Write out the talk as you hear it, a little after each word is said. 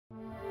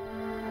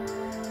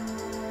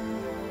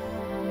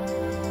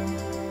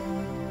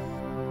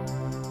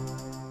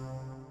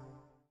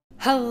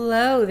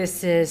Hello,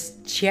 this is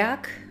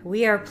Chuck.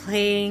 We are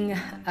playing,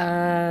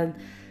 I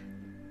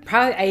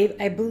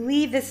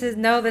believe this is,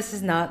 no, this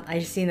is not. I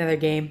just see another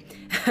game.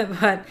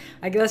 But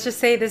let's just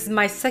say this is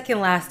my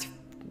second last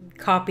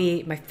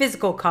copy, my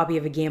physical copy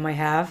of a game I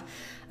have.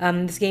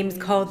 This game is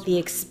called The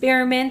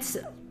Experiment,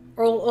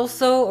 or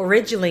also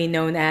originally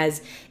known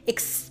as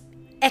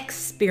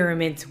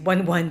Experiment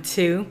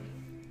 112.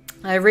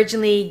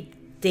 Originally,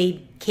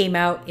 they came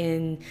out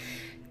in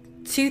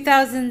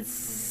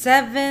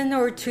 2007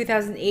 or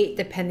 2008,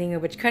 depending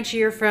on which country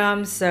you're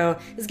from. So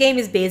this game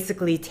is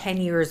basically 10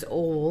 years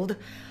old.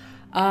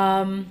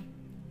 I've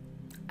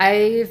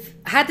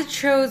had to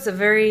choose a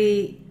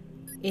very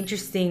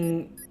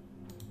interesting...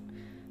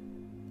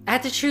 I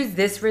had to choose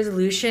this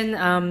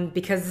resolution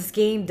because this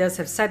game does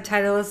have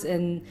subtitles,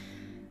 and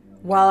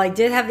while I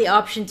did have the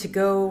option to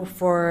go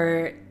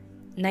for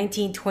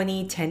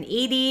 1920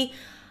 1080,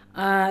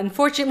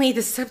 unfortunately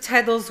the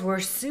subtitles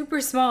were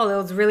super small. It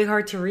was really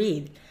hard to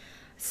read.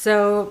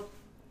 So,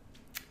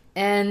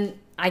 and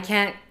I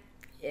can't,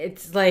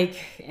 it's like,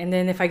 and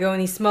then if I go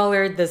any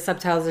smaller, the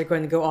subtitles are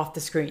going to go off the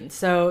screen.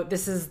 So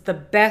this is the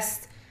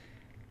best,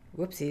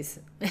 whoopsies,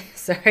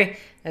 sorry,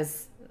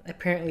 as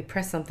apparently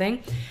pressed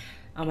something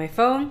on my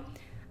phone.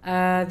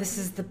 This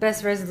is the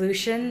best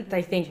resolution that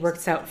I think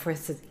works out for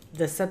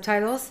the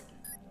subtitles.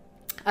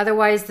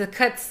 Otherwise,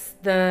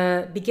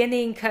 the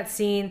beginning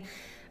cutscene,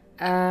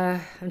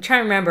 I'm trying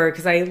to remember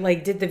because I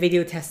did the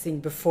video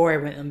testing before I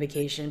went on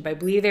vacation, but I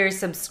believe there is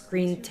some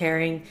screen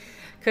tearing.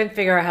 Couldn't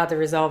figure out how to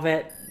resolve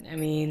it. I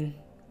mean,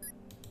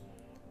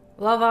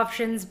 a lot of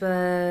options,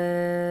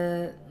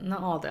 but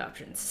not all the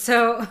options.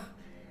 So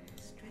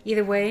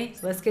either way,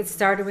 let's get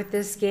started with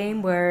this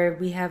game where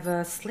we have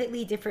a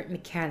slightly different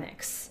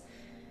mechanics,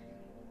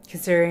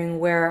 considering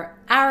where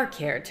our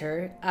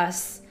character,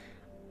 us,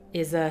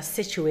 is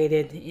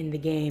situated in the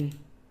game.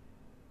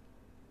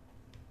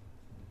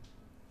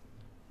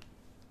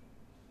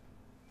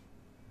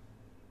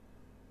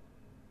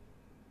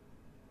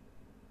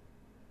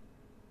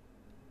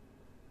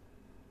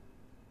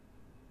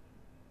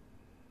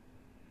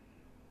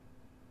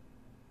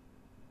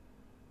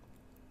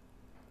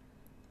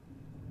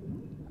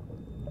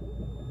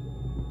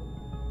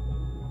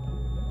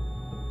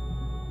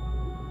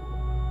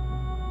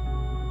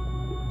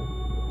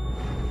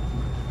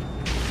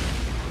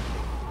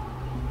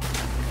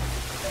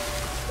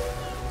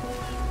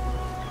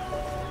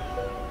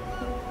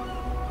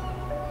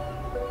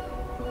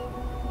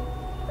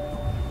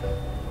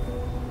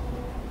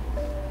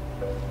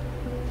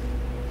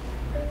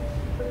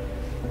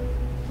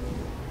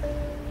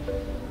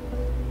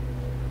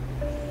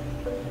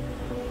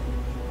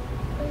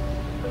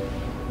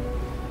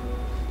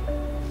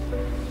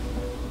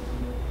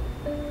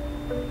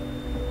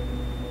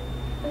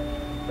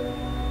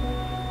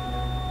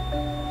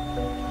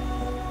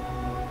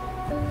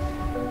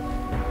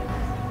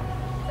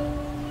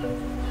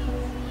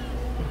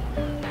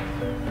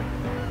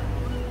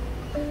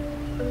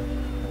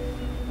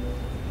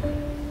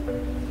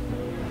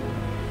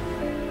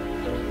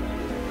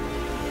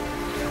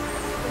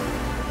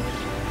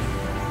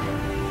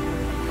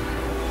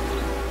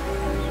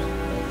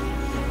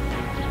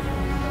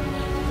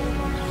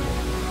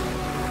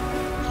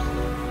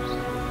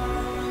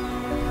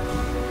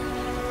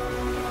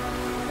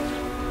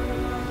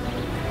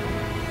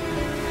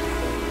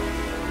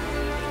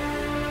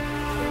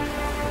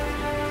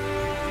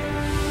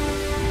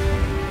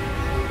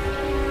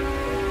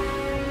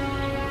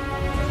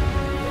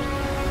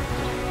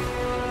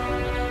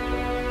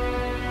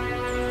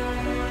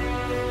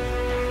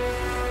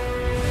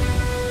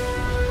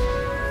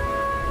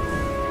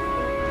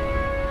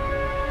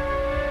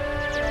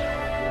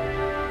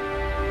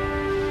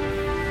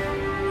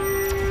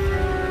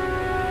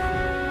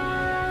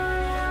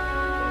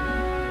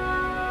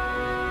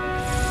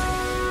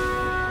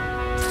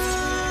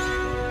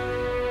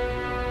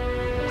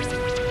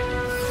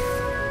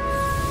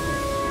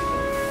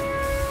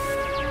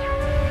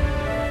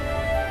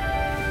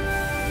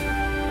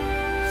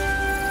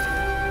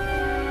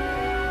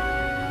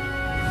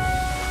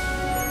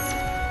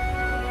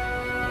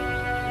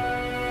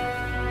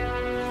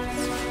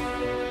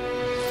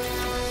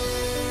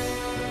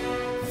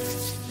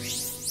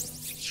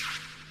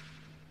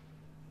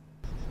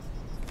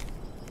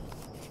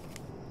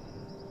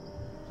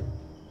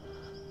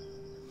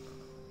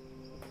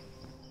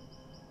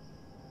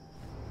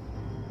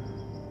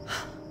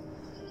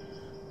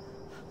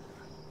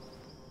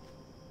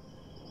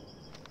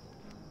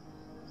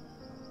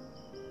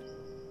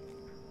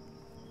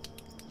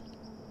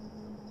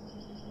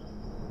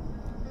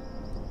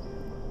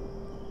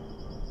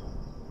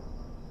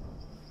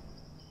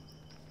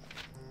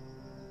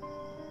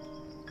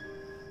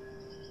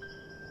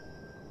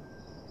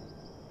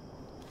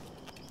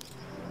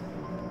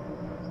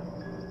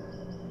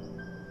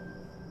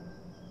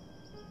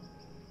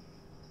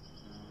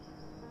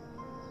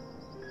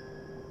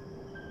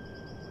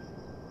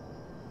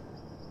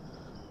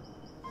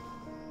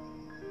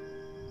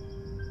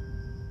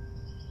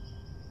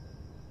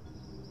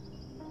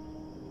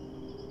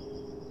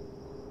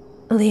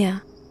 Lea,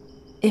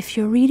 if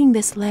you're reading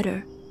this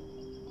letter,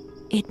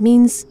 it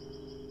means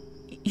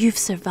you've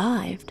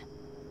survived.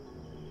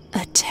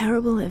 A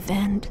terrible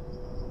event.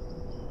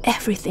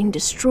 Everything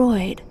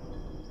destroyed.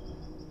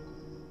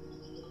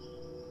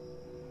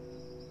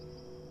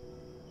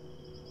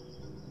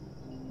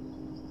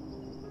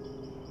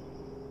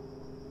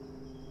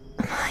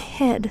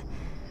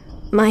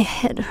 My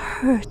head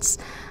hurts.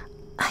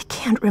 I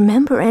can't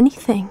remember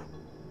anything.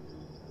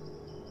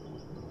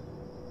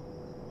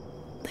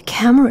 The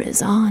camera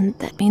is on.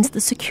 That means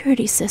the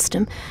security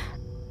system.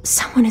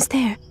 Someone is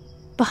there,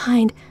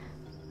 behind.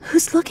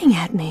 Who's looking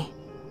at me?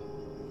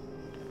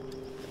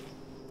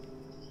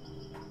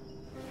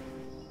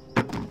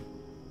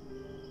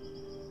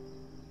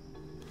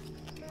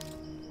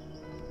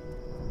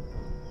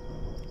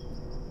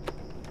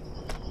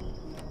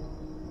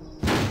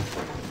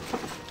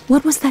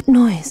 What was that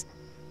noise?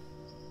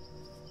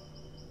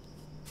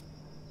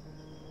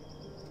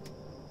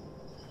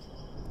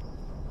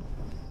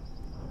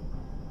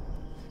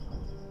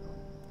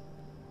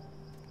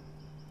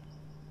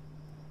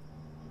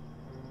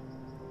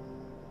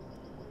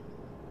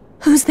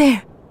 Who's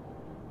there?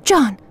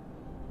 John!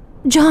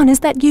 John,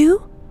 is that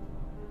you?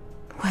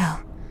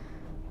 Well,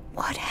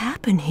 what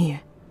happened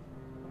here?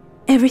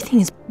 Everything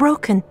is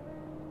broken.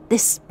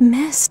 This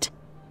mist,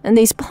 and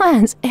these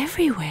plants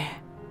everywhere.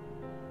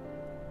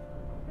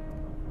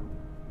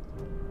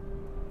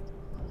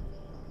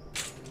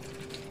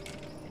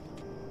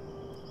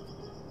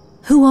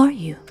 Who are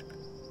you?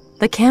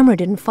 The camera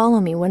didn't follow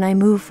me when I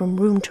moved from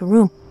room to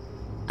room.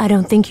 I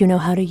don't think you know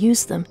how to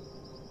use them.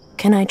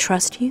 Can I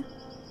trust you?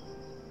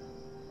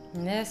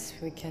 Yes,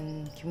 we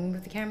can. Can we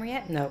move the camera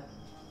yet? No.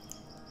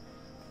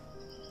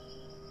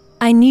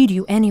 I need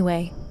you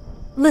anyway.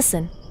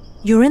 Listen,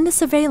 you're in the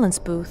surveillance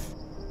booth.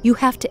 You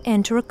have to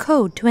enter a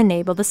code to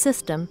enable the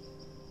system.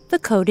 The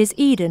code is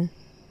Eden.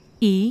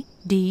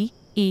 E-D-E-H-N.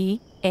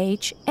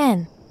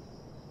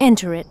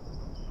 Enter it.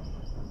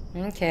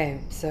 Okay,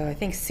 so I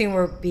think soon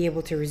we'll be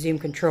able to resume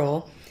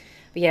control.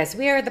 But yes,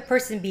 we are the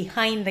person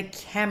behind the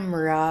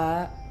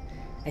camera.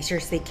 I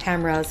should say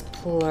cameras,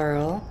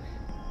 plural.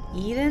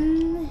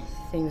 Eden?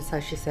 I think that's how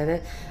she said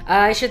it.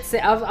 I should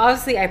say,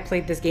 obviously I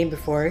played this game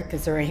before,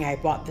 considering I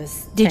bought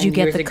this 10 Did you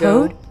get years the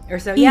ago code? Or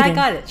so. Eden. Yeah, I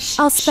got it. Shh,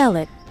 I'll shh. spell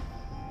it.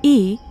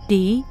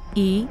 E-D-E-H-N.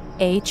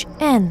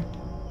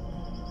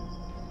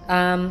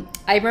 I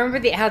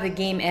remember how the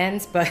game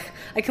ends, but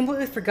I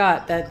completely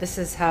forgot that this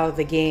is how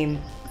the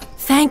game...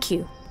 Thank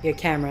you. Your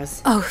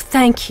cameras. Oh,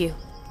 thank you.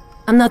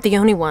 I'm not the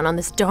only one on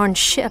this darn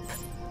ship.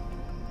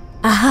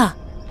 Aha!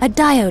 A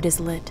diode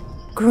is lit.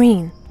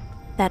 Green.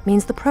 That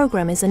means the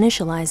program is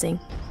initializing.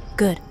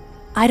 Good.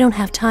 I don't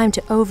have time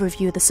to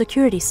overview the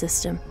security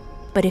system,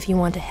 but if you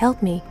want to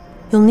help me,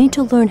 you'll need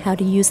to learn how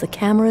to use the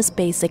camera's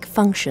basic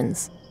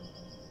functions.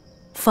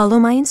 Follow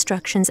my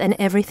instructions and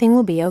everything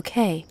will be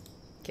okay.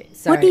 Okay,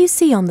 sorry. What do you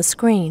see on the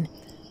screen?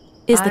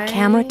 Is the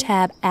camera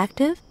tab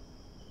active?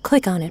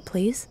 Click on it,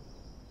 please.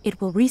 It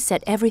will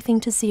reset everything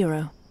to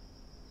 0.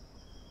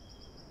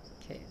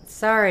 Okay,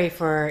 sorry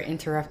for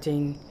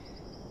interrupting.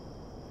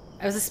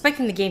 I was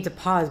expecting the game to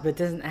pause, but it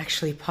doesn't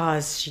actually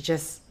pause. She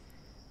just...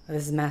 Oh,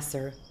 this is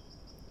Master.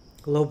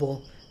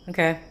 Global.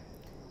 Okay.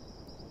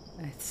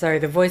 Sorry,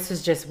 the voice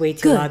was just way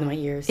too loud in my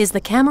ears. Is the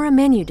camera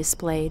menu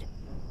displayed?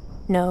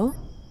 No?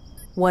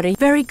 What are you...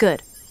 Very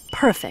good.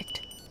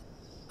 Perfect.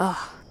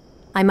 Oh,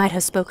 I might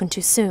have spoken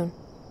too soon.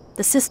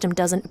 The system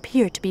doesn't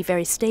appear to be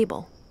very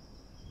stable.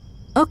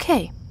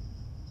 Okay.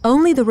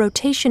 Only the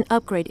rotation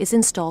upgrade is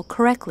installed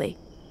correctly.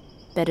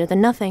 Better than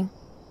nothing.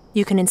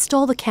 You can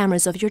install the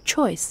cameras of your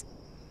choice.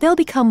 They'll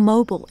become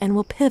mobile and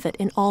will pivot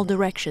in all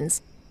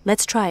directions.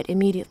 Let's try it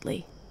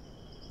immediately.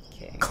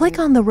 Okay. Click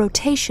on the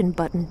rotation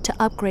button to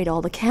upgrade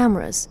all the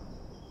cameras.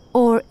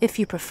 Or, if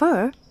you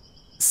prefer,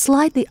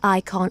 slide the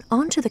icon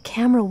onto the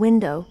camera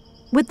window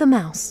with the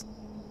mouse.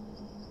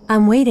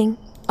 I'm waiting,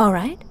 all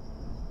right?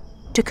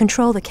 To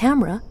control the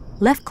camera,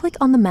 left-click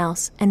on the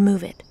mouse and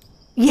move it.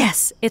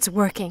 Yes, it's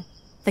working.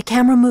 The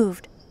camera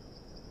moved.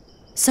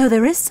 So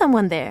there is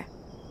someone there.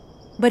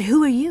 But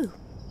who are you?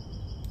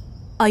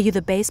 Are you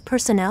the base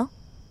personnel?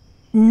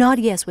 Nod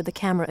yes with the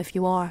camera if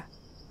you are.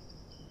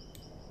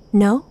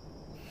 No?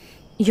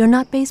 You're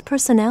not base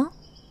personnel?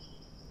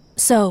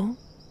 So,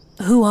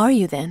 who are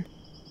you then?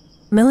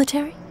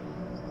 Military?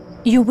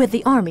 You're with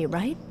the army,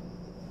 right?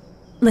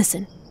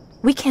 Listen,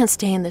 we can't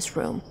stay in this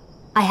room.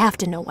 I have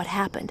to know what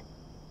happened.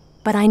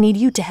 But I need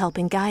you to help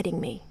in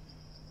guiding me.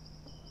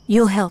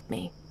 You'll help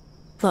me.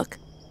 Look,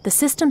 the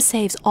system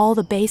saves all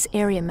the base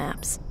area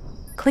maps.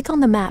 Click on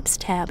the Maps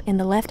tab in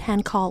the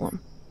left-hand column.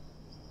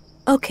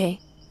 Okay,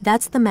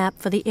 that's the map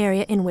for the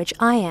area in which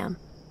I am.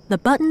 The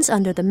buttons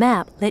under the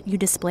map let you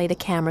display the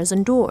cameras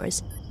and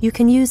doors. You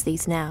can use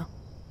these now.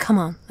 Come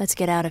on, let's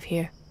get out of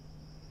here.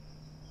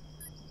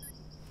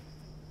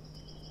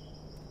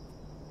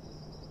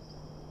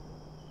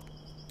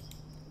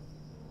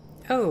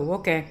 Oh,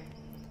 okay.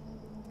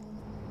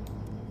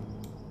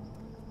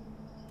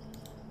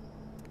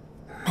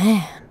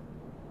 Man,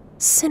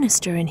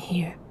 sinister in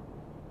here.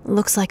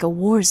 Looks like a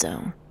war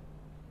zone.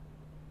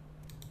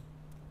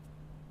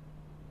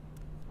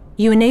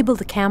 You enable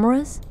the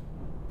cameras?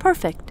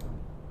 Perfect.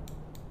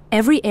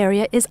 Every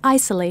area is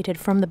isolated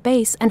from the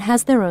base and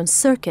has their own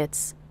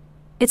circuits.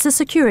 It's a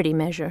security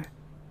measure.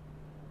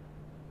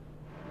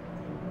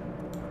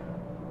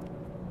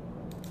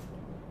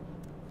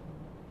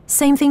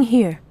 Same thing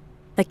here.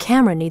 The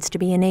camera needs to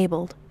be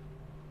enabled.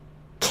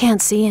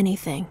 Can't see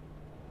anything.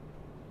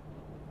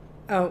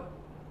 Oh,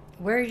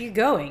 where are you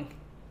going?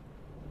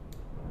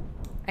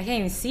 I can't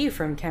even see you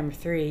from camera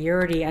 3. You're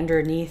already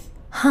underneath.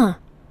 Huh,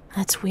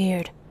 that's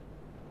weird.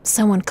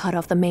 Someone cut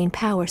off the main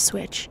power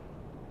switch.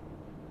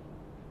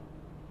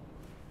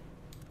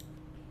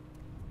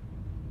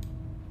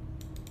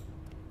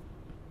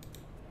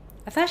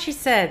 I thought she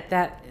said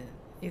that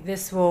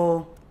this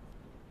will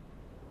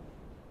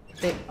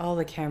fit all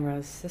the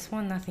cameras. This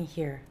one, nothing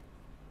here.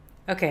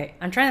 Okay,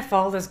 I'm trying to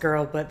follow this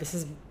girl, but this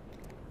is...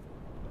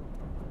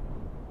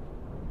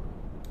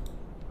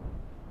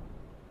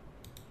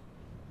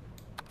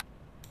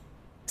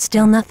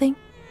 Still nothing?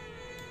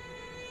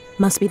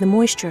 Must be the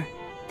moisture.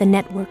 The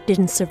network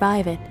didn't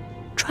survive it.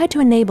 Try to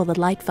enable the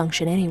light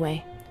function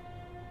anyway.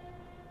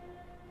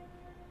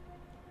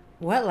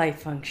 What light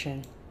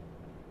function?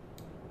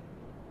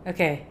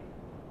 Okay.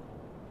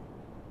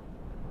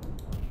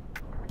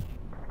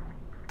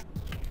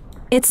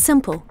 It's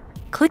simple.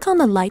 Click on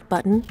the light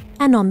button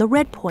and on the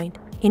red point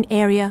in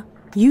area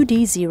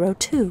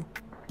UD02.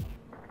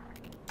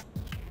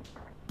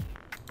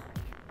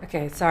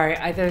 Okay, sorry.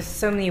 There's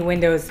so many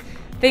windows.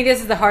 I think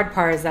this is the hard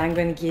part, is that I'm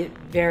going to get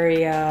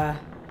very,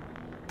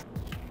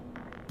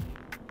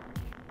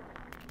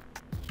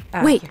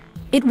 Wait, here.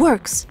 it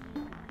works.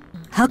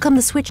 How come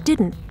the switch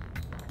didn't?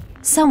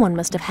 Someone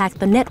must have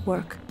hacked the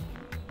network.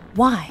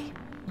 Why?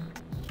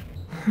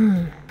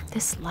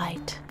 This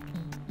light.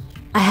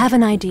 I have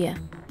an idea.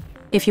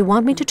 If you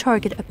want me to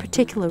target a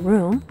particular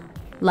room,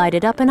 light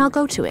it up and I'll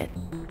go to it.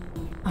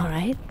 All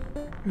right,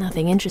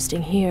 nothing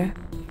interesting here.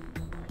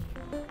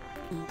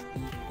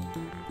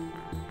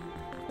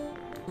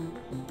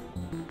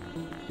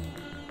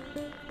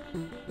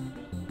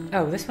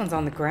 Oh, this one's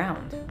on the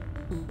ground.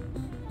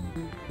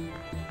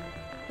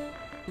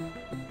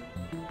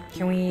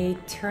 Can we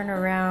turn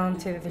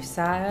around to the other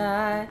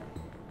side?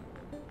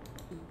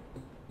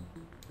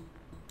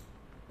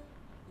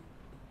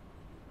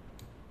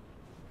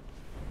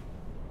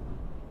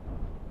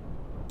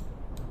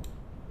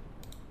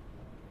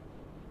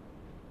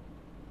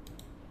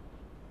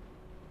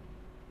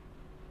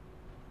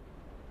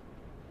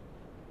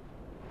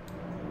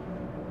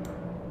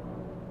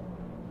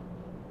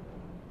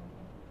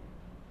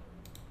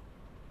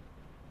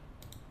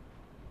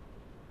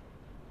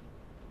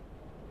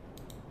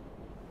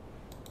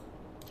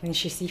 Can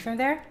she see from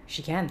there?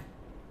 She can.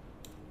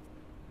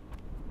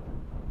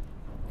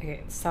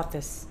 Okay, stop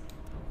this.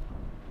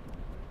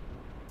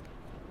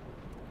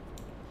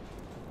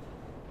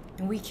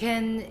 We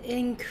can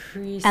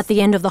increase... At the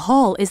end of the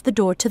hall is the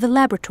door to the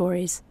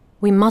laboratories.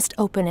 We must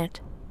open it.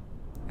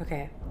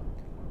 Okay.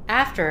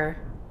 After...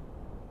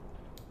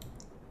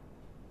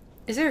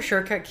 Is there a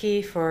shortcut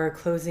key for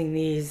closing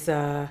these,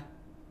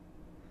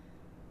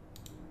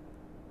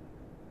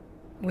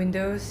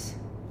 windows?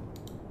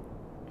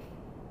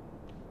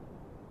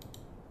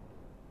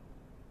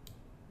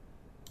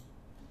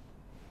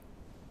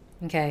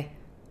 Okay.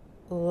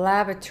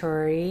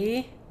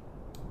 Laboratory.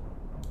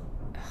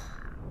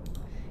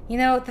 You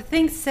know, the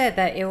thing said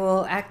that it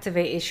will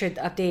activate, it should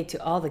update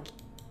to all the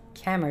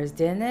cameras,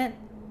 didn't it?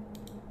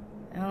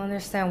 I don't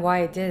understand why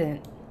it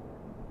didn't.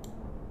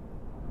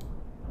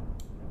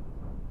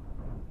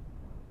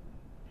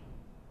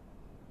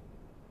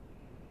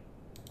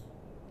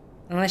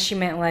 Unless she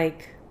meant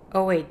like,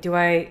 oh wait, do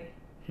I...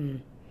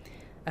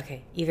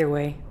 Okay, either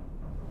way.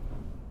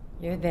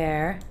 You're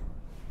there.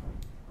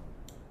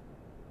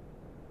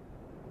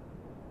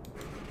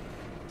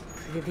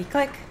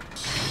 Clickety-click.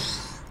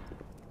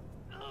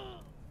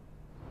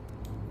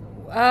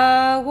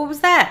 What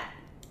was that?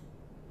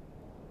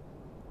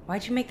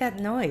 Why'd you make that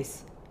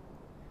noise?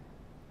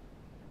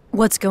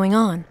 What's going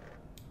on?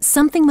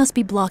 Something must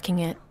be blocking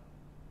it.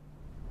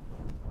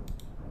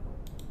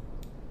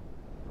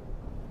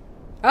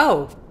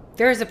 Oh,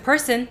 there's a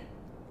person.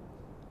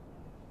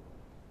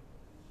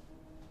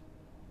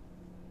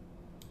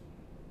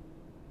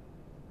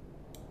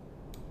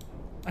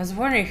 I was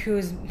wondering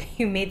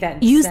who made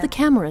that Use sound. the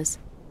cameras.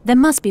 There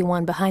must be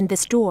one behind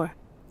this door.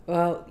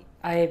 Well,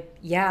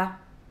 yeah,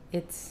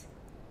 it's...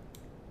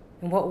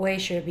 In what way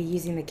should I be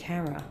using the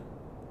camera?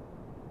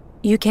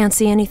 You can't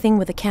see anything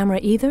with the camera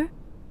either?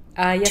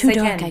 Yes, Too I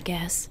dark, can. I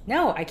guess.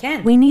 No, I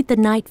can. We need the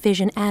night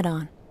vision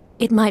add-on.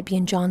 It might be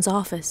in John's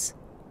office.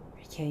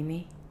 Are you kidding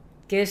me?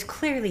 There's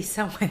clearly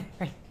someone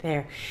right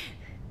there.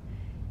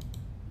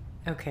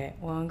 Okay,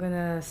 well, I'm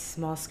gonna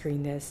small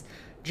screen this.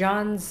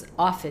 John's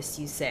office,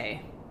 you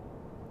say?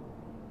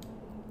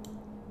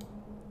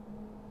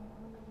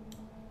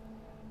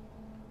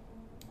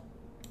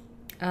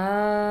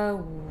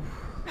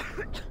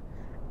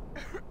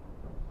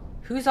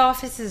 Whose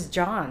office is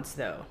John's,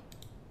 though?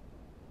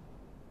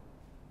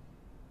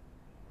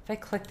 If I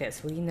click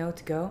this, will you know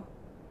to go?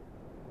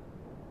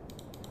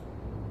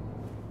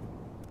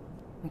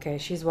 Okay,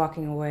 she's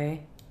walking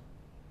away.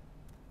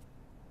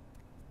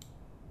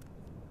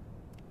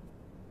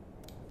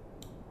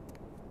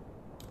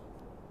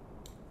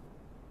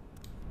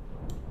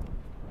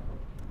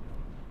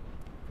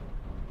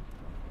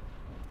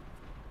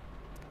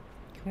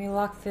 Can we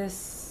lock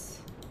this?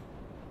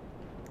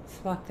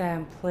 Let's lock that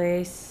in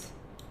place.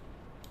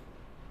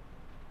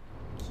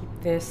 Keep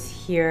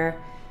this here.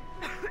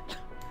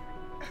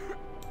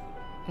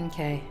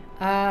 Okay.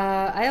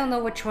 I don't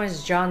know which one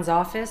is John's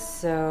office,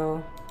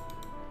 so...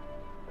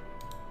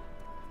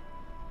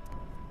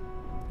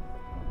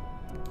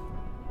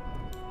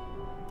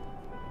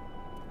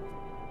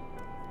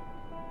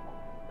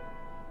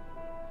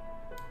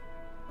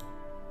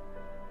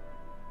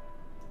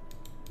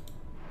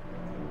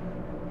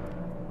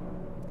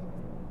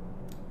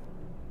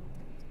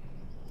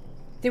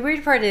 The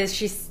weird part is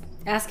she's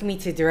asking me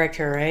to direct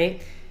her,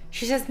 right?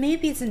 She says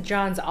maybe it's in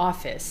John's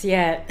office,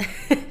 yet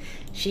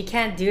she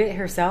can't do it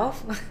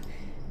herself?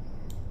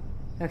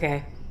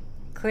 Okay.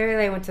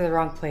 Clearly I went to the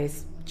wrong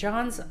place.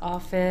 John's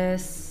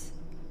office...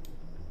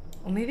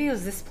 Well, maybe it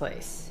was this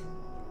place.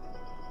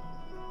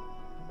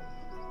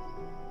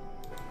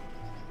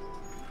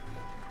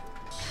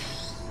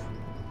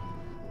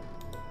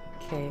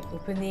 Okay,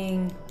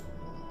 opening...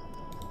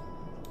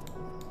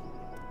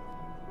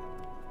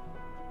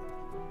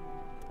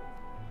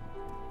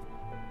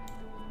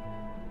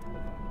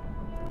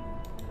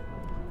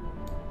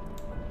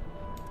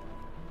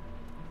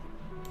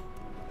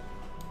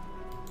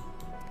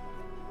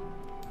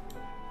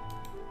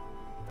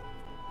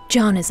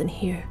 John isn't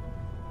here.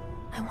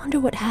 I wonder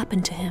what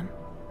happened to him.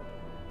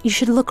 You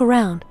should look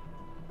around.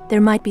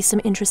 There might be some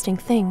interesting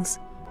things.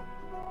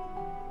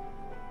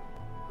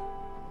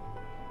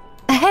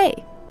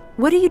 Hey!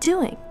 What are you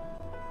doing?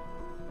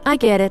 I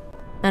get it.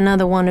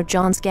 Another one of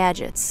John's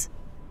gadgets.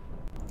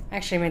 I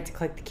actually meant to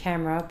click the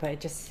camera, but it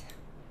just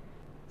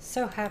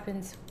so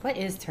happens... What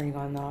is turning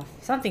on and off?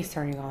 Something's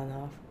turning on and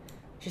off.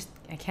 Just,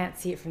 I can't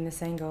see it from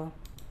this angle.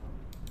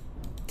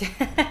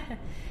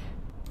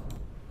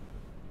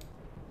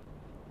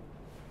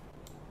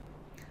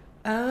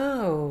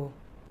 Oh.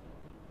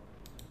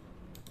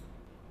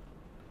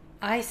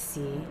 I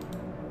see.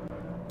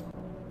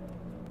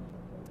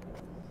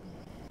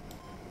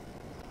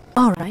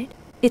 Alright,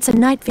 it's a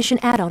night vision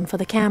add-on for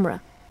the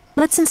camera.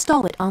 Let's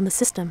install it on the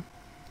system.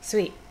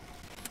 Sweet.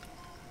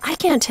 I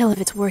can't tell if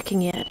it's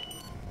working yet.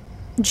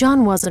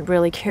 John wasn't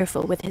really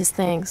careful with his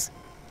things.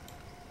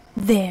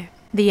 There,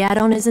 the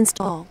add-on is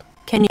installed.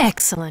 Can you...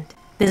 Excellent.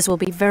 This will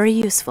be very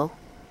useful.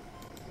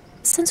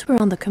 Since we're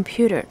on the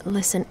computer,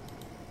 listen,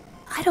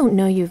 I don't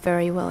know you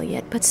very well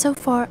yet, but so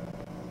far,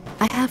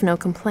 I have no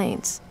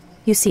complaints.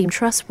 You seem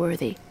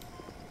trustworthy.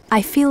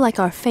 I feel like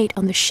our fate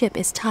on the ship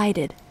is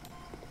tided.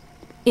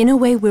 In a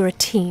way, we're a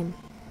team.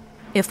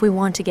 If we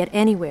want to get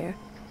anywhere,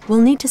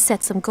 we'll need to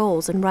set some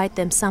goals and write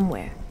them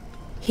somewhere.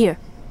 Here,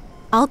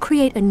 I'll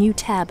create a new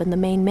tab in the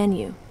main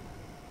menu.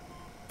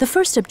 The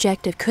first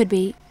objective could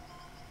be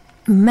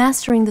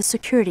mastering the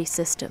security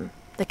system,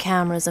 the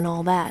cameras and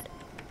all that.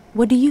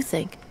 What do you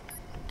think?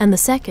 And the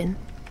second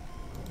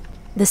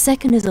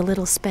is a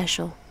little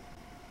special.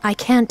 I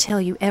can't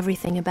tell you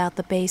everything about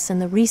the base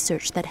and the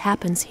research that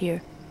happens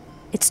here.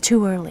 It's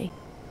too early.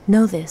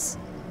 Know this.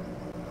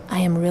 I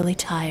am really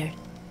tired.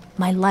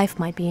 My life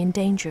might be in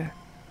danger.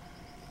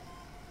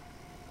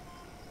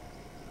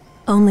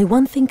 Only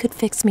one thing could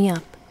fix me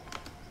up.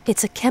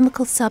 It's a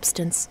chemical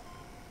substance.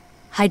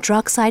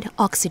 Hydroxide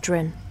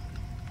oxygen.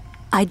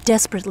 I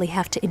desperately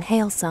have to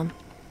inhale some.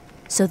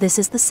 So this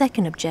is the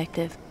second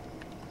objective.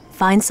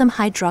 Find some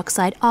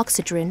hydroxide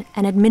oxygen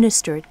and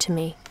administer it to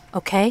me,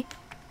 okay?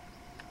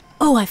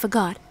 Oh, I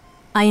forgot.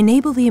 I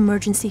enable the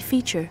emergency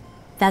feature.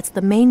 That's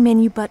the main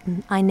menu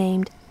button I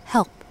named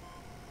Help.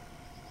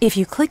 If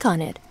you click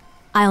on it,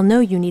 I'll know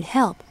you need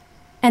help,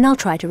 and I'll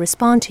try to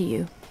respond to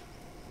you.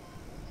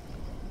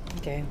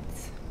 Okay,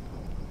 let's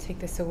take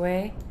this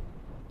away.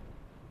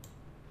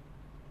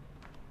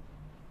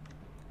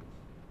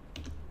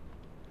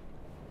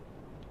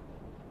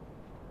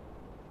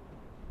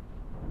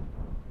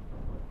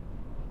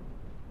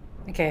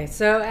 Okay,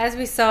 so as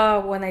we saw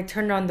when I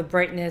turned on the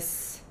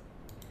brightness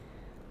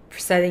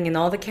setting in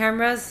all the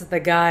cameras,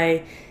 the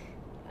guy,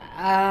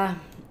 I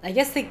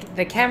guess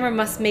the camera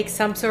must make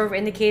some sort of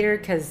indicator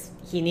because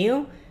he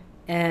knew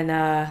and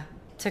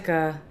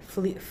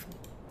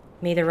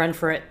made a run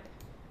for it.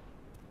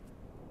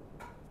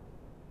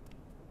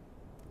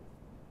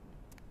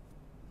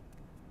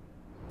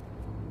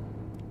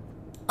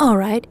 All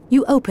right,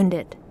 you opened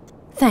it.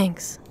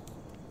 Thanks.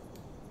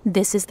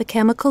 This is the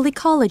Chemical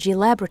Ecology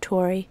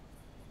Laboratory.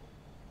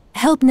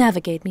 Help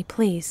navigate me,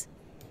 please.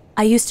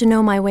 I used to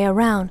know my way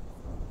around,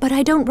 but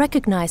I don't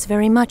recognize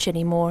very much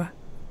anymore.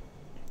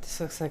 This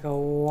looks like a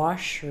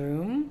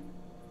washroom.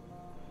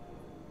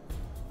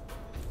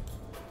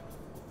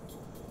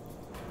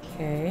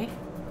 Okay.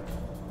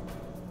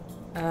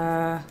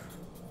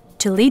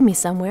 To lead me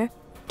somewhere,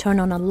 turn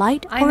on a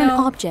light or an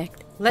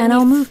object, and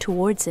I'll move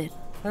towards it.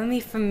 Let me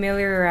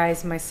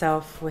familiarize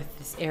myself with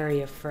this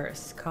area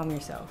first. Calm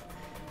yourself.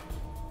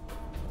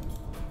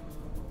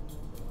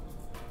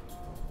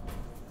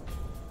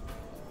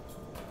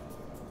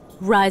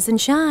 Rise and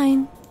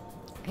shine.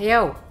 Hey,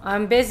 yo,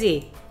 I'm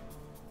busy.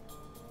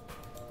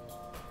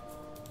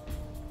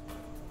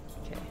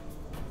 Okay.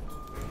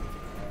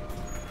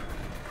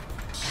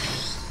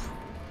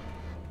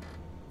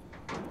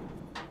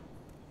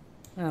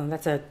 Oh,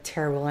 that's a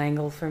terrible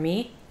angle for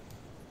me.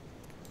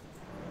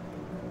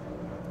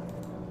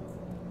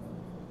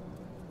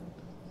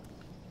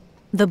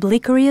 The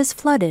bleakery is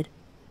flooded.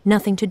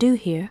 Nothing to do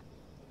here.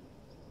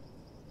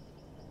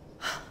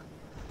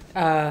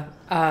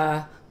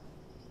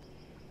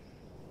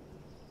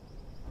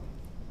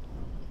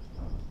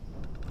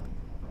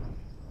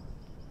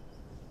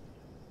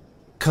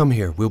 Come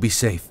here, we'll be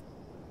safe.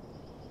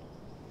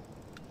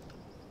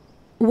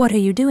 What are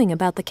you doing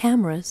about the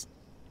cameras?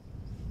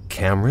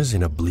 Cameras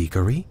in a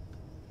bleakery?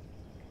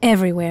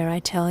 Everywhere, I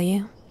tell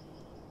you.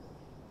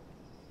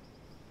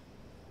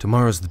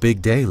 Tomorrow's the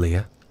big day,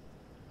 Lea.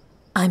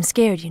 I'm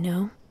scared, you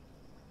know.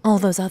 All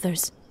those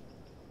others.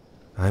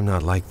 I'm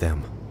not like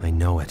them. I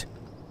know it.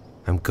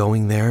 I'm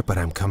going there, but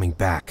I'm coming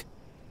back.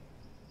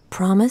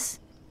 Promise?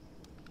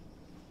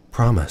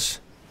 Promise.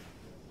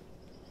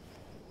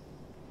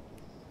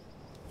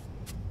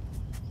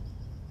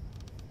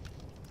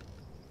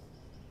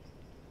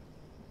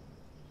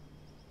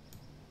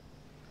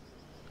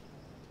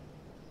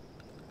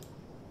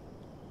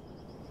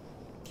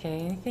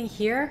 Okay, anything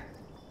here?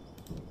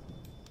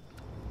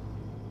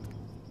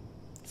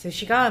 So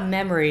she got a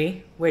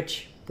memory,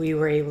 which we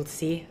were able to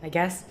see, I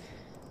guess.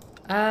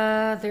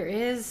 There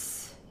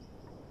is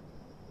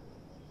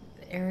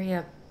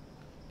area.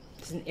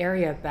 There's an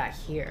area back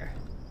here.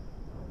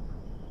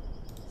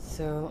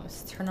 So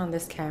let's turn on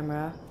this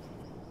camera.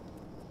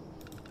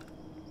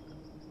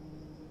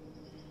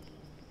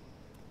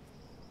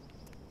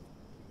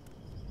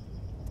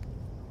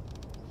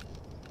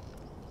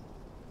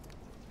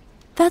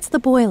 That's the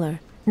boiler.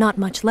 Not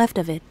much left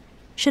of it.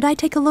 Should I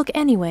take a look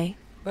anyway?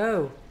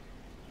 Whoa.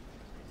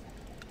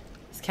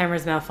 This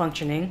camera's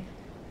malfunctioning.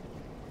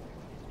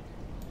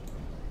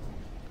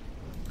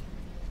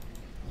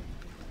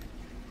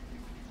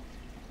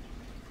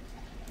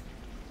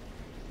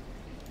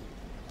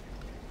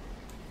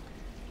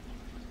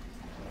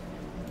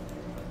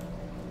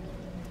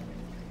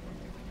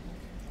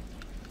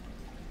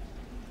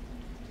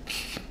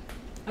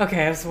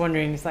 Okay, I was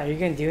wondering, are you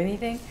gonna do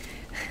anything?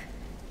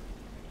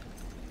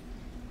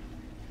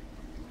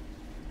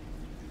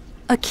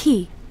 A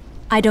key.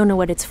 I don't know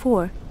what it's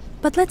for,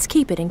 but let's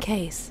keep it in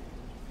case.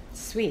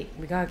 Sweet,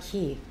 we got a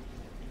key.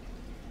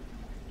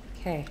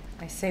 Okay,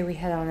 I say we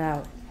head on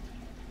out.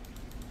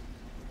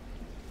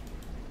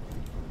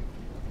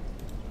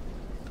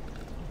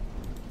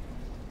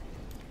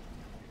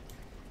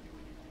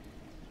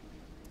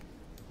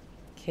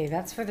 Okay,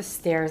 that's for the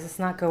stairs. Let's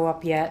not go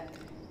up yet.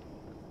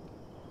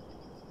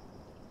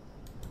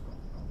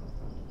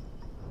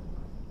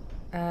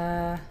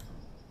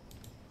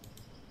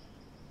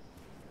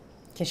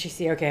 Can she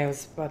see? Okay, I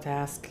was about to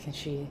ask. Can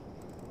she?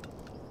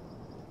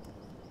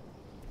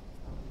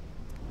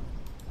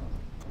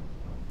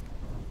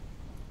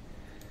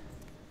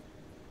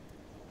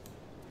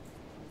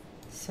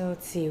 So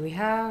let's see. We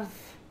have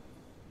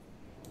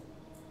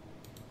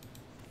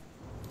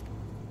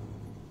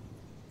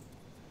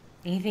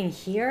anything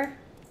here?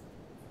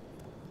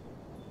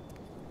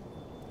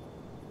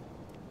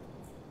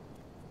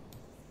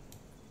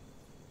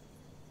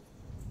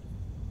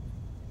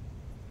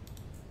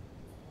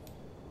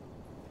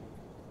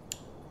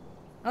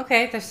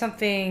 Okay, there's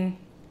something.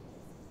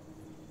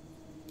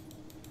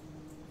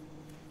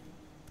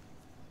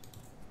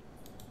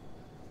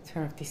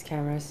 Turn off these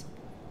cameras.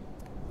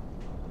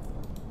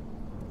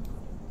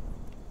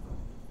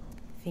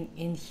 I think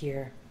in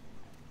here.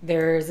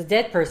 There's a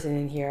dead person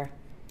in here.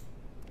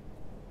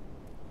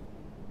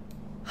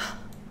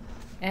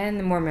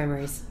 And more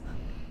memories.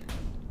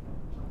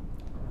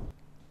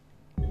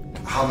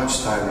 How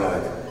much time,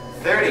 Lloyd?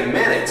 30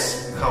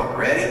 minutes?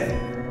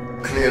 Already?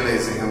 Clearly,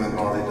 the human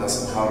body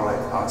doesn't tolerate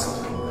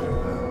oxygen very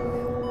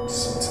well.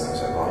 Sometimes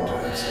I wonder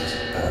if there's a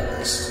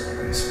purpose to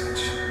the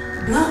research.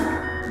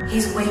 Look,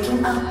 he's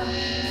waking up.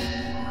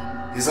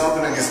 He's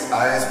opening his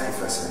eyes,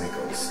 Professor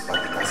Nichols, but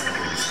he doesn't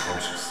think he's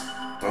conscious.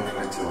 Don't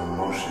let your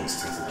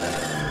emotions take the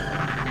better.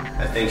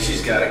 I think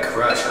she's got a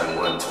crush on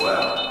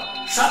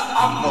 112. Shut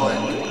up, Lloyd!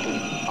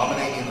 How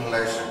many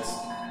inhalations?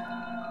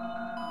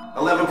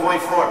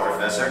 11.4,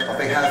 Professor. What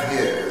they have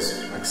here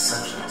is an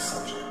exceptional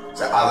subject.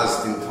 The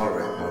others didn't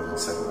tolerate more than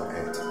 7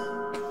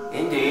 or 8.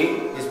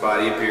 Indeed, his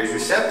body appears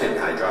receptive to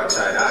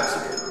hydroxide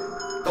oxygen.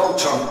 Don't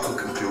jump to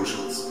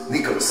conclusions.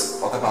 Nichols,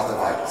 what about the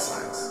vital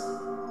signs?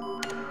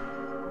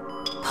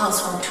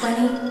 Pulse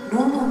 120,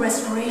 normal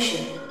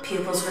respiration,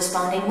 pupils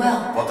responding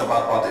well. What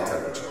about body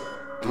temperature?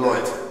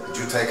 Lloyd, did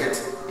you take it?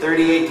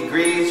 38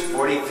 degrees,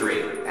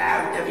 43.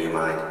 Never you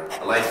mind.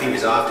 A light fever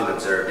is often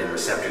observed in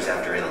receptors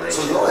after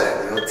inhalation. So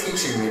Lloyd, you're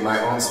teaching me my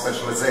own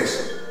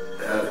specialization.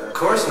 Of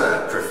course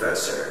not,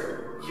 Professor.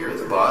 You're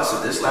the boss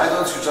of this Why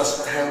lab. don't you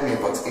just tell me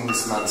what's in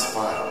this man's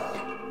file?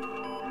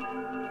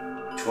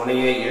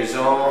 28 years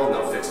old,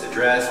 no fixed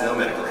address, no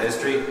medical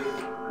history.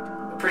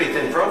 A pretty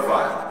thin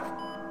profile.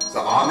 The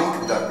army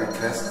conducted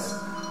tests?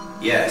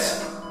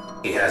 Yes,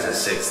 he has a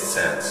sixth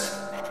sense.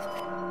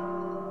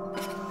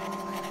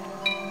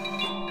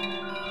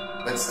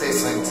 Let's stay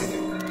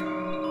scientific.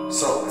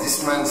 So,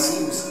 this man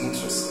seems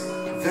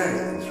interesting.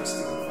 Very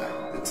interesting, in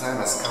fact. The time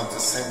has come to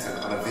send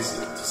him on a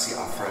visit to see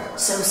our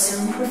friends. So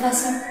soon,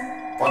 Professor?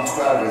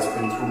 112 has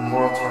been through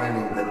more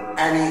training than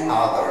any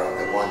other of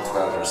the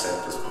 112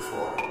 receptors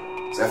before.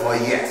 Therefore,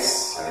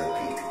 yes, I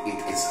repeat, it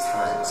is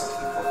time that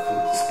he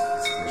fulfills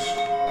his mission.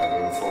 I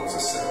will inform the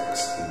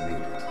service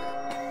immediately.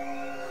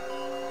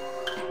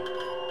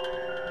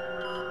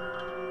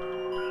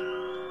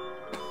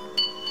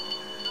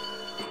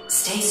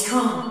 Stay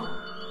strong.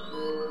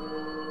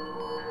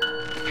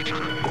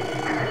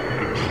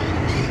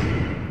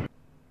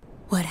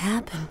 What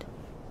happened?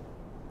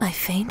 I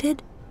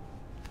fainted?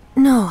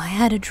 No, I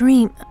had a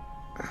dream.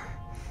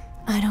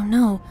 I don't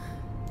know.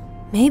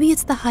 Maybe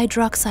it's the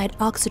hydroxide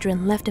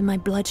oxygen left in my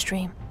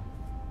bloodstream.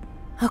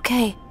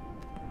 Okay,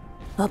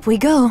 up we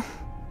go.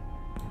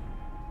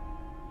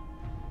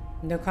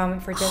 No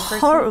comment for dead person?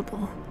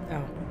 Horrible.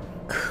 Oh.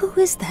 Who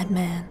is that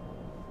man?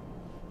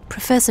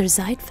 Professor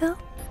Zeitfeld?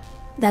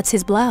 That's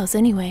his blouse,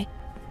 anyway.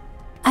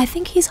 I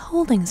think he's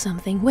holding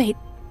something. Wait.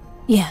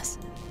 Yes.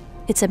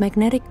 It's a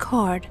magnetic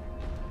card.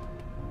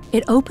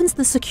 It opens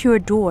the secure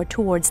door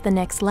towards the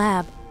next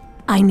lab.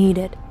 I need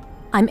it.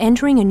 I'm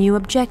entering a new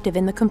objective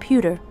in the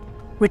computer.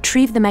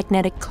 Retrieve the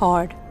magnetic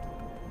card.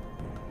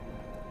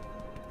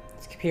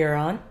 Is the computer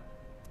on?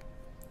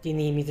 Do you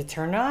need me to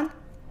turn it on?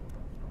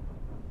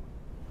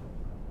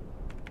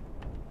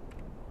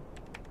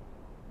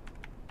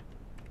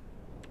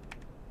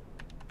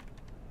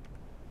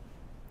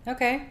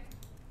 Okay.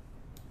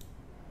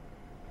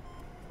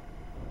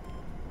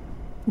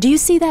 Do you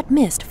see that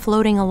mist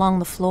floating along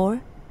the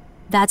floor?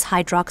 That's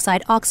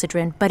hydroxide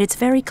oxygen, but it's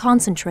very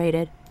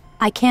concentrated.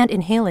 I can't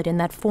inhale it in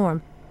that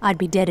form. I'd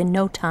be dead in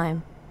no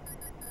time.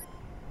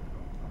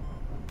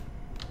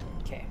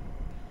 Okay.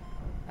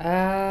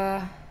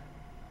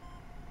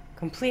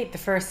 Complete the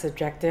first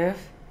objective.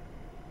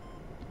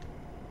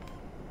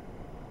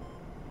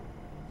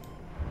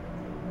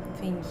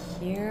 Nothing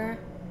here.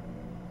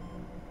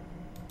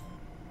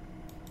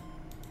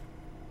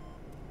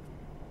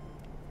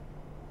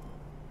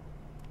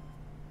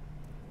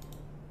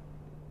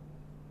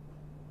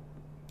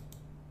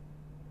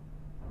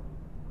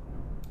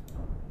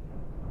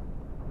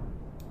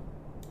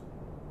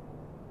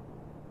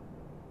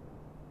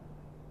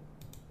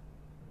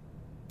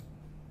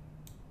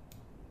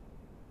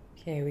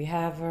 Okay, we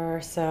have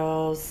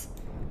ourselves,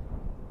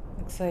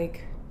 looks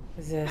like,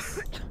 what is this?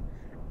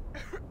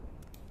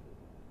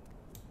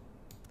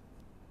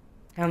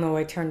 I don't know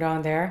what I turned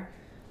on there.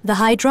 The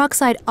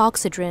hydroxide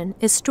oxygen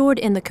is stored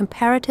in the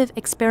Comparative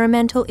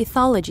Experimental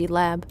Ethology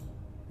Lab.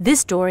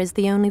 This door is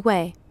the only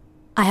way.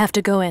 I have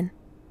to go in.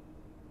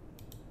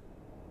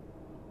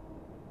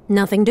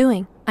 Nothing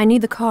doing. I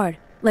need the card.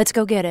 Let's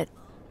go get it.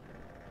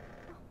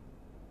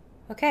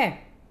 Okay.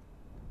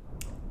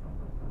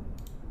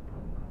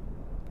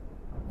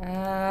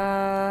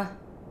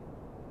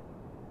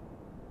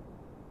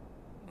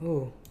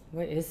 Ooh,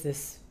 what is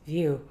this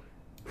view?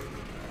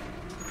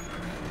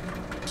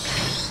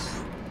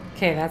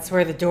 Okay, that's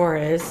where the door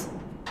is.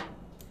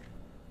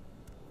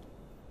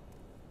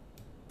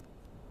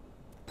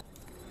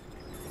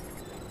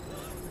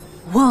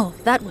 Whoa,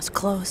 that was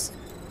close.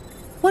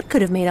 What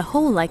could have made a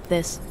hole like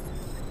this?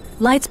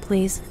 Lights,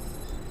 please.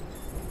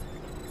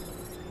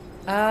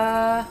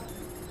 Okay.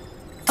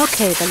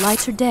 Okay, the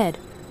lights are dead.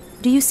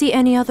 Do you see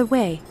any other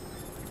way?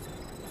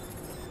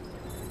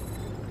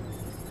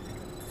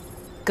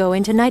 Go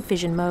into night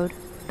vision mode.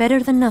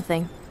 Better than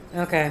nothing.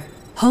 Okay.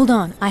 Hold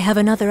on, I have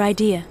another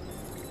idea.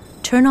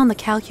 Turn on the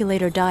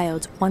calculator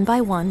diodes one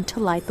by one to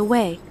light the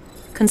way.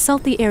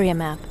 Consult the area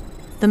map.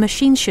 The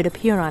machine should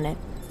appear on it.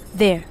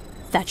 There,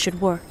 that should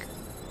work.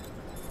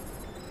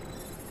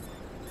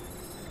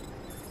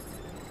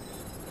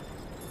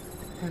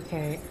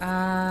 Okay,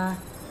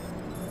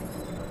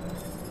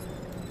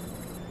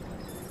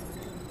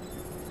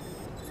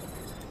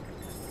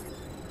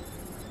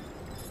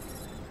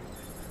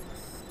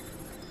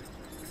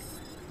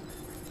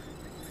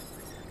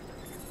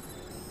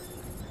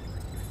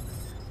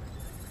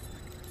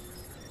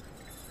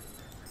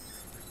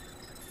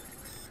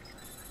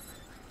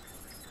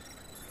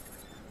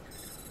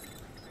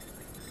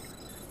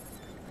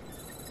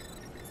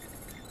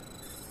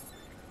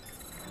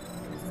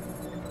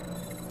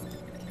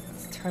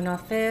 turn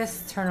off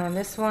this, turn on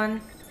this one.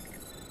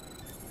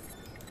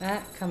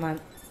 Ah, come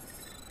on.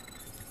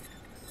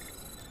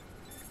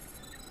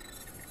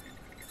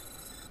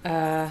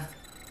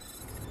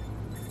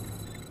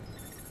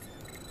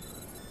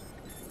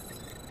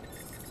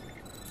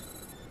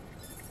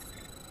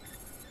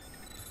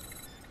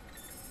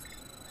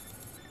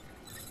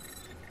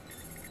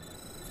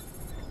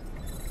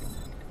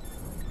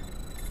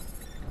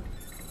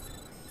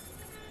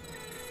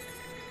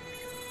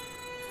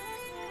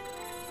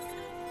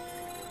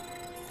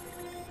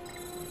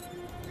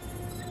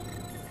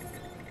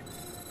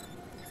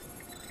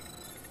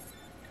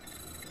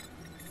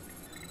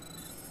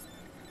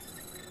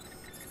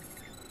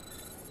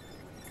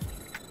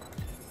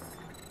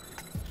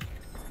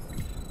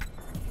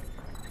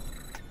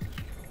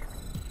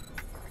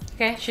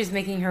 Okay, she's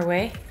making her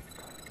way.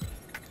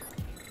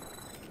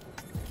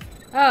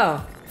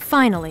 Oh.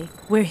 Finally,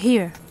 we're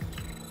here.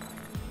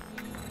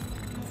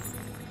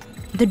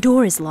 The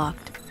door is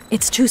locked.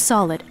 It's too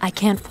solid. I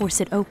can't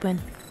force it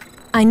open.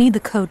 I need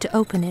the code to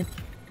open it.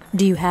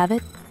 Do you have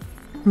it?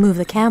 Move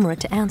the camera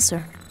to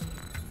answer.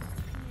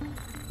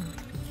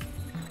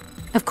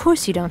 Of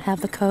course you don't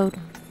have the code.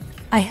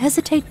 I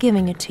hesitate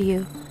giving it to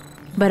you,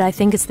 but I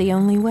think it's the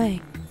only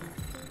way.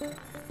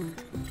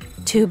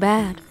 Too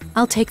bad.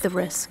 I'll take the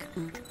risk.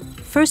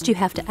 First, you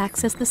have to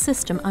access the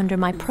system under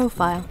my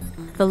profile.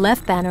 The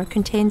left banner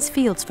contains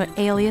fields for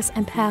alias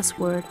and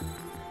password.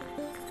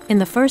 In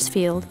the first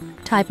field,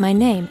 type my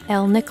name,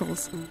 L.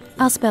 Nichols.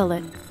 I'll spell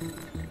it.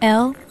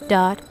 L.Nichols.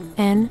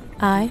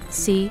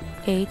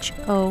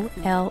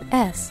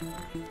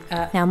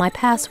 Now my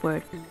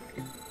password.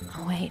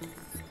 Oh, wait.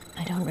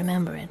 I don't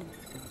remember it.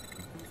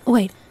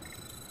 Wait.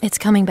 It's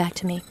coming back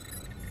to me.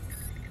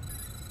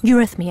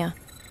 Eurythmia.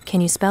 Can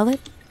you spell it?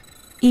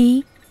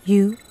 E-U-R-Y-T-H-M-I-A.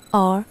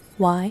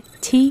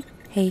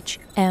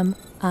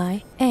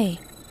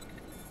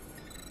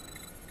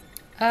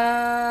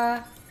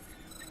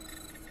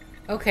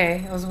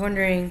 Okay, I was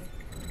wondering.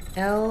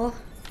 Can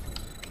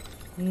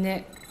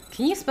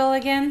you spell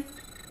again?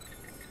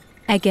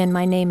 Again,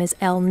 my name is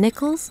L.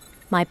 Nichols.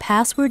 My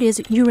password is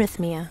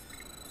Eurythmia.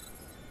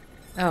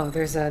 Oh,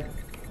 there's a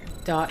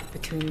dot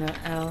between the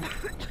L.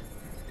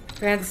 We're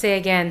gonna have to say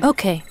again.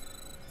 Okay.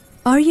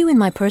 Are you in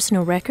my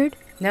personal record?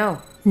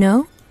 No.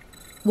 No?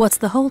 What's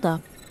the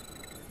holdup?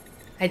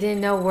 I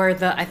didn't know where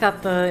I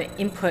thought the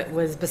input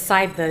was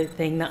beside the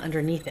thing, not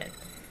underneath it.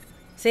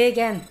 Say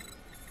again.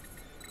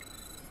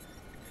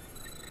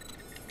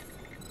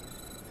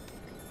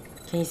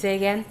 Can you say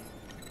again?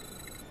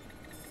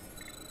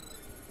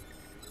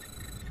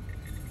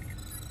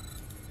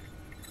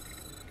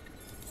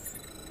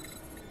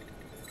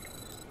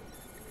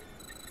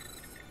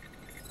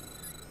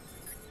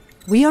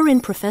 We are in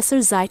Professor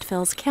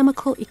Zeitfeld's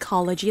chemical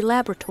ecology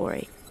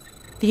laboratory.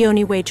 The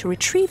only way to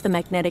retrieve the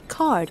magnetic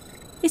card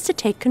is to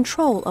take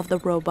control of the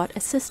robot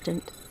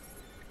assistant.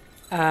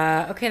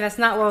 Okay, that's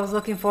not what I was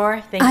looking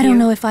for. Thank you. I don't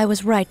know if I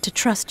was right to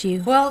trust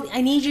you. Well,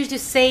 I need you to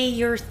say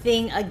your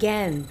thing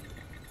again.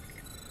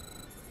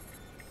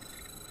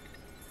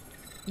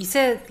 You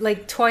said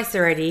like twice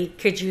already.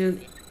 Could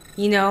you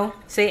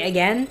say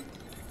again?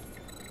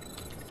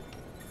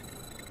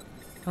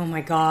 Oh my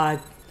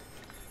god.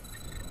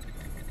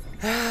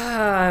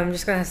 I'm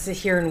just gonna sit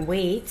here and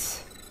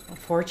wait,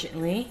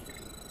 unfortunately.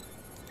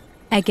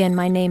 Again,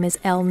 my name is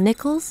L.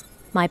 Nichols.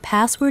 My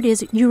password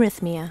is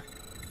Eurythmia.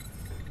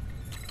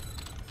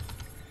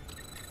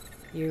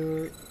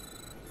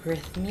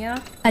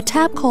 Eurythmia? A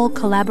tab called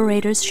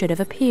Collaborators should have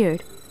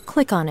appeared.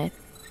 Click on it.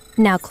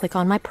 Now click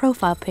on my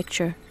profile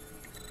picture.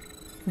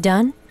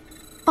 Done?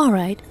 All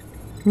right.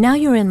 Now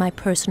you're in my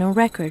personal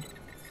record.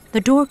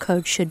 The door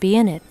code should be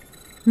in it.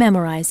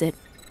 Memorize it.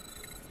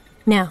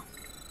 Now,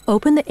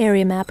 open the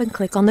area map and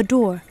click on the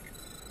door.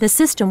 The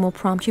system will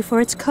prompt you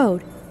for its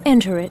code.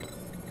 Enter it.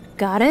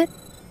 Got it?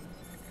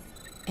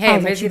 Hey,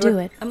 I'll let you do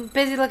it. I'm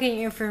busy looking at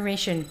your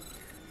information.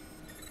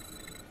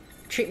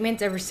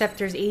 Treatment of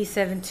receptors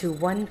 87 to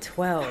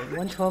 112.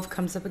 112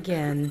 comes up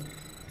again.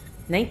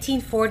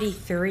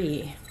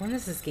 1943. When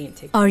does this game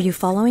take place? Are you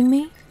following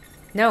me?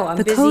 No, I'm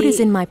busy. The code is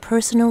in my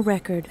personal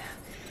record.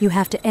 You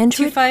have to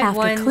enter it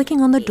after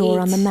clicking on the door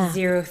on the map.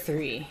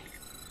 251-803.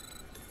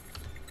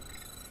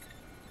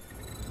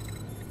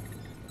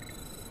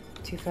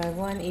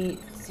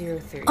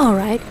 251-803. All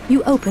right,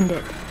 you opened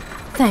it.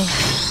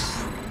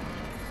 Thanks.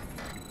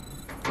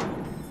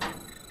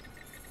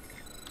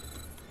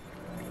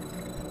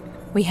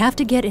 We have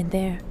to get in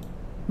there.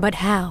 But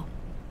how?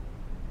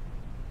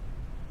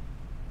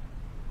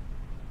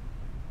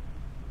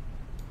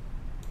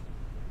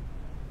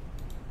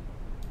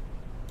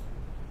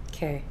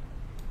 Okay.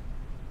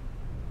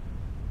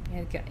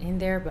 Yeah, get in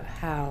there, but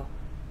how?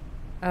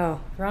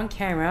 Oh, wrong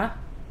camera.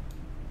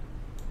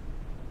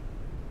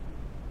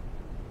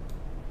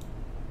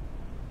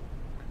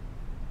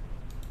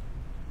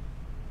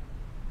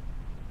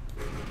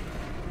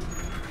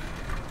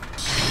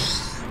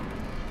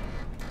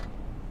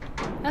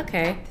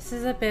 Okay, this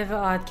is a bit of an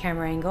odd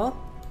camera angle.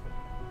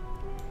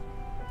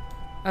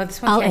 Oh,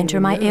 this one I'll can't enter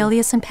my move.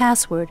 alias and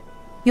password.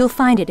 You'll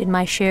find it in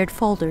my shared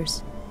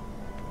folders.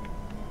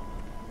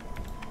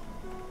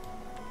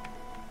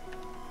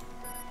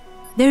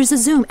 There's a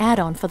zoom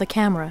add-on for the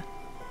camera.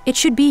 It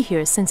should be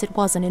here since it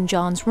wasn't in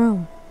John's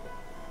room.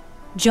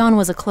 John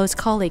was a close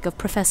colleague of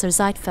Professor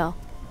Zeitfeld.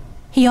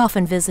 He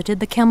often visited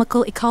the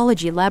chemical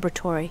ecology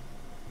laboratory.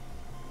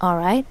 All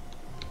right,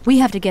 we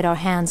have to get our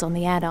hands on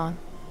the add-on.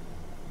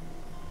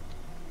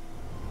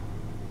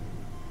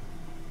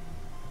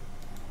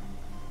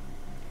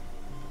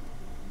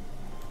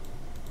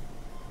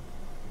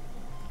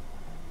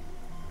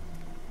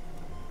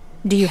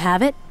 Do you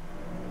have it?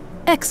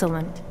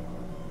 Excellent.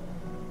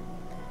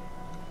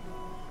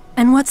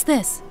 And what's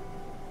this?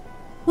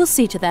 We'll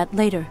see to that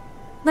later.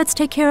 Let's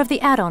take care of the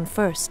add-on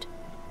first.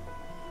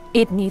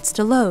 It needs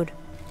to load.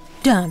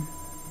 Done.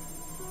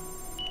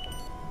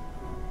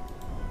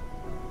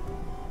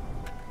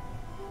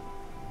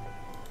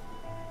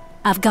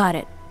 I've got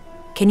it.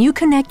 Can you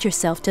connect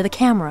yourself to the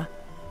camera?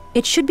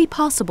 It should be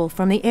possible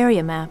from the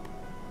area map.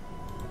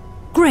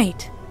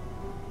 Great!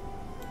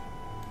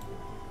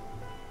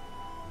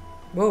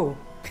 Whoa.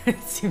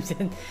 Seems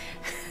in.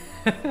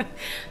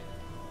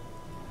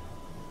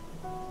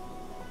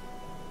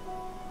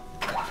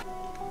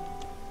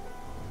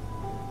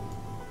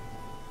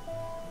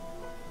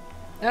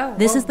 Oh,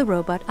 This is the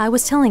robot I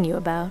was telling you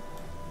about.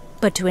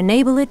 But to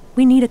enable it,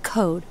 we need a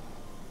code.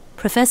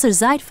 Professor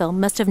Zeitfeld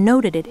must have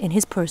noted it in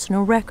his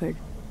personal record.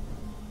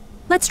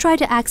 Let's try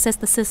to access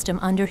the system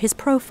under his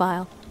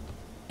profile.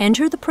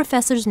 Enter the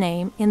professor's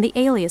name in the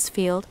alias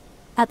field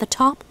at the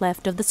top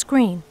left of the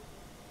screen.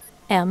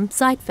 M.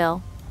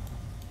 Zeitfeld.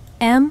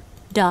 M.Zeitfel.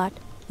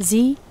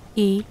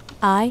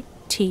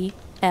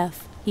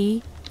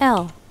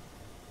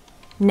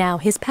 Now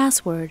his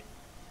password.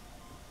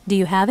 Do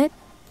you have it?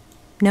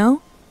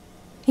 No?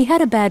 He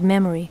had a bad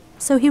memory,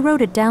 so he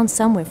wrote it down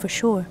somewhere for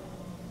sure.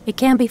 It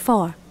can't be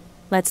far.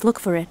 Let's look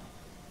for it.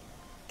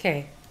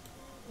 Okay.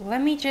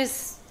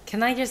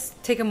 Can I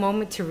just take a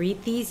moment to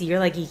read these?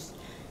 You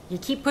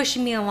keep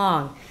pushing me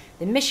along.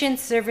 The mission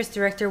service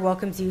director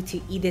welcomes you to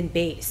Eden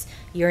Base.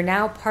 You're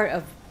now part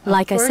of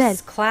Like I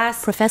said,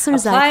 class Professor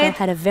Zeitfeld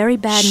had a very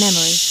bad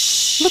memory.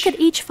 Look at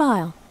each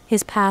file.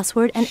 His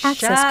password and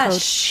access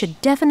code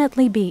should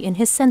definitely be in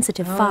his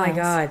sensitive files. Oh my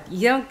god.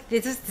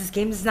 This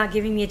game is not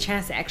giving me a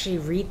chance to actually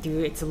read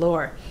through its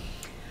lore.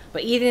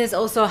 But Eden is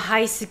also a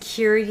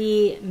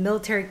high-security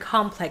military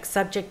complex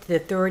subject to the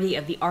authority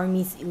of the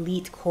Army's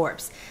elite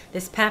corps.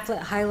 This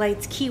pamphlet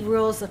highlights key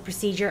rules of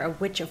procedure, of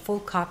which a full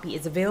copy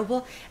is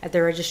available at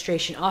the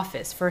registration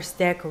office. First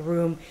deck,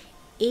 room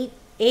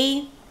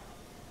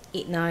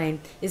 8A89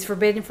 is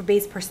forbidden for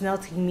base personnel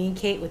to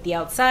communicate with the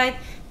outside,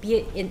 be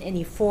it in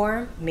any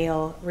form,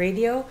 mail,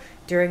 radio,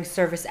 during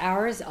service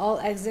hours. All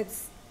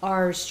exits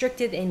are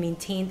restricted and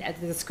maintained at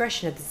the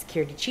discretion of the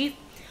security chief.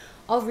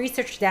 All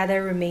research data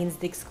remains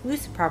the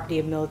exclusive property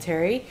of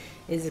military.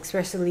 It is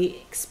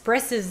expressly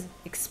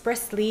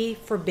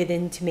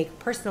forbidden to make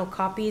personal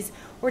copies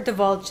or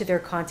divulge their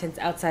contents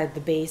outside the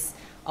base.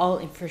 All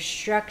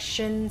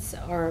infractions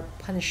are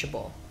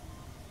punishable.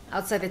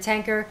 Outside the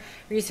tanker,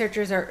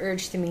 researchers are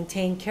urged to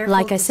maintain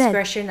careful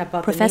discretion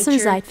about Professor the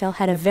nature Zeitfeld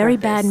had a very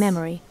bad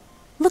memory.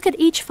 Look at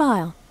each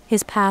file.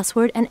 His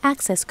password and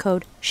access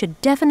code should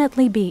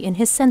definitely be in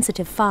his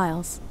sensitive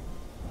files.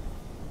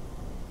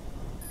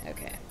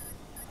 Okay.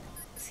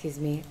 Excuse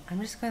me. I'm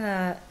just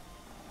gonna...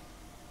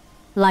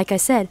 Like I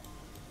said,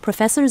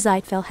 Professor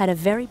Zeitfeld had a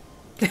very...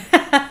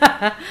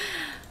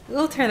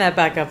 We'll turn that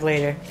back up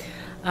later.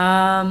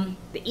 The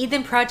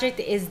Eden Project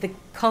is the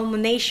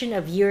culmination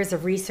of years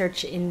of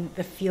research in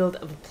the field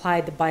of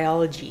applied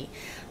biology.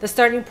 The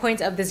starting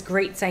point of this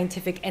great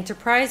scientific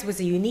enterprise was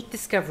a unique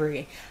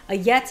discovery, a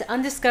yet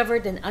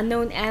undiscovered and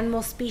unknown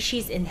animal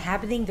species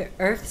inhabiting the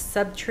Earth's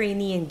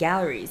subterranean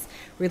galleries,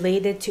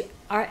 related to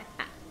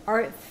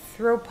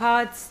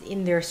arthropods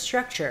in their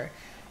structure.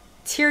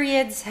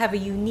 Pterids have a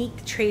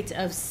unique trait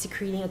of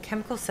secreting a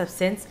chemical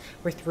substance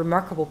with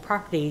remarkable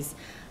properties,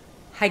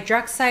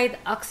 hydroxide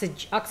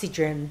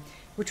oxygen,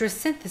 which was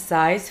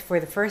synthesized for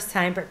the first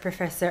time by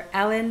Professor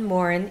Alan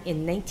Moran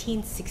in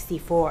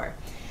 1964.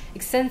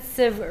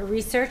 Extensive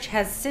research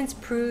has since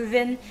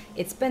proven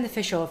its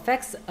beneficial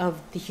effects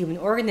of the human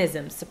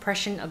organism,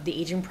 suppression of the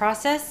aging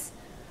process.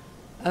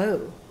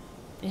 Oh,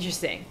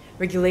 interesting.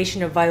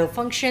 Regulation of vital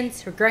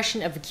functions,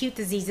 regression of acute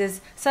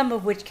diseases, some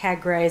of which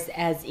categorized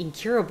as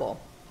incurable.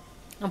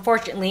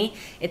 Unfortunately,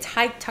 its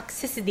high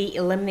toxicity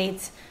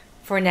eliminates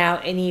for now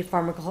any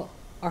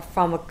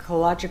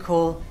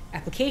pharmacological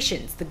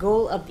applications. The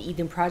goal of the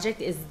Eden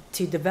Project is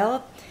to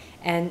develop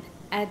an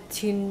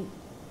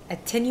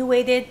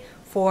attenuated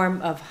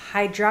form of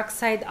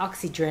hydroxide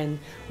oxygen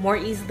more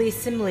easily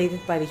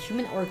assimilated by the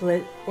human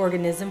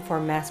organism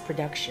for mass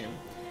production.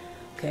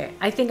 Okay,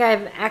 I think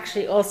I'm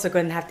actually also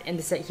going to have to end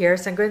the set here,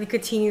 so I'm going to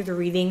continue the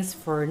readings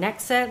for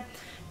next set,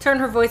 turn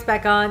her voice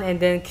back on, and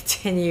then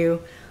continue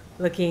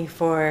looking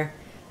for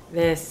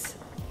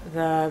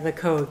the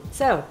code.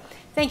 So,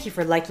 thank you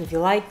for liking if you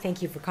like,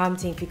 thank you for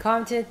commenting if you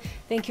commented,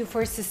 thank you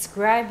for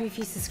subscribing if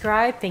you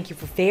subscribed, thank you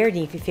for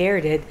favoriting if you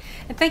favorited,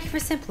 and thank you for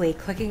simply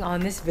clicking on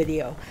this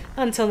video.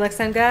 Until next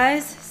time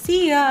guys,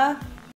 see ya!